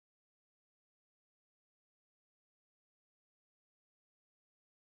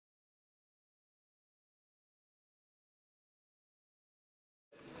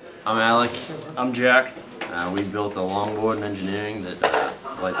I'm Alec. I'm Jack. We built a longboard in engineering that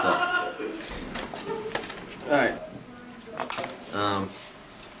lights up. Alright.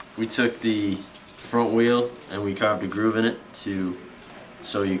 We took the front wheel and we carved a groove in it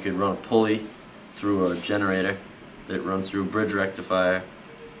so you could run a pulley through a generator that runs through a bridge rectifier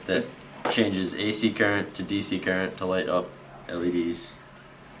that changes AC current to DC current to light up LEDs.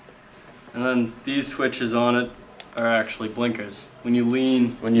 And then these switches on it are actually blinkers. When you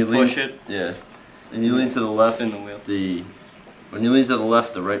push it. Yeah. When you lean to the left, spin the wheel. When you lean to the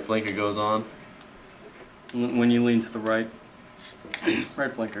left, the right blinker goes on. When you lean to the right,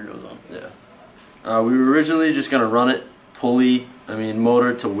 right blinker goes on. Yeah. We were originally just gonna run it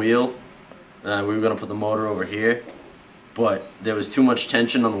motor to wheel. We were gonna put the motor over here, but there was too much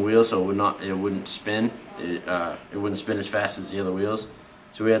tension on the wheel, so it wouldn't spin. It wouldn't spin as fast as the other wheels.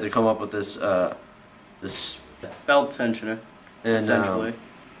 So we had to come up with this belt tensioner, essentially.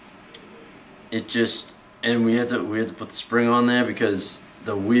 We had to put the spring on there because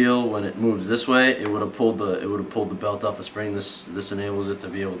the wheel, when it moves this way, it would have pulled the belt off the spring. This enables it to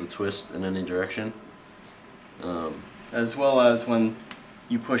be able to twist in any direction. As well as when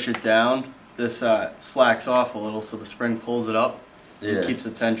you push it down, this slacks off a little, so the spring pulls it up and keeps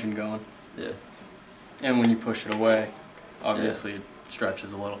the tension going. Yeah. And when you push it away, obviously it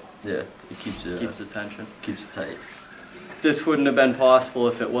stretches a little. Yeah, it keeps the tension. Keeps it tight. This wouldn't have been possible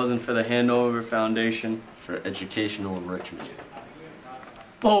if it wasn't for the Handover Foundation for educational enrichment.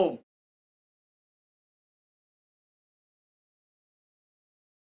 Boom!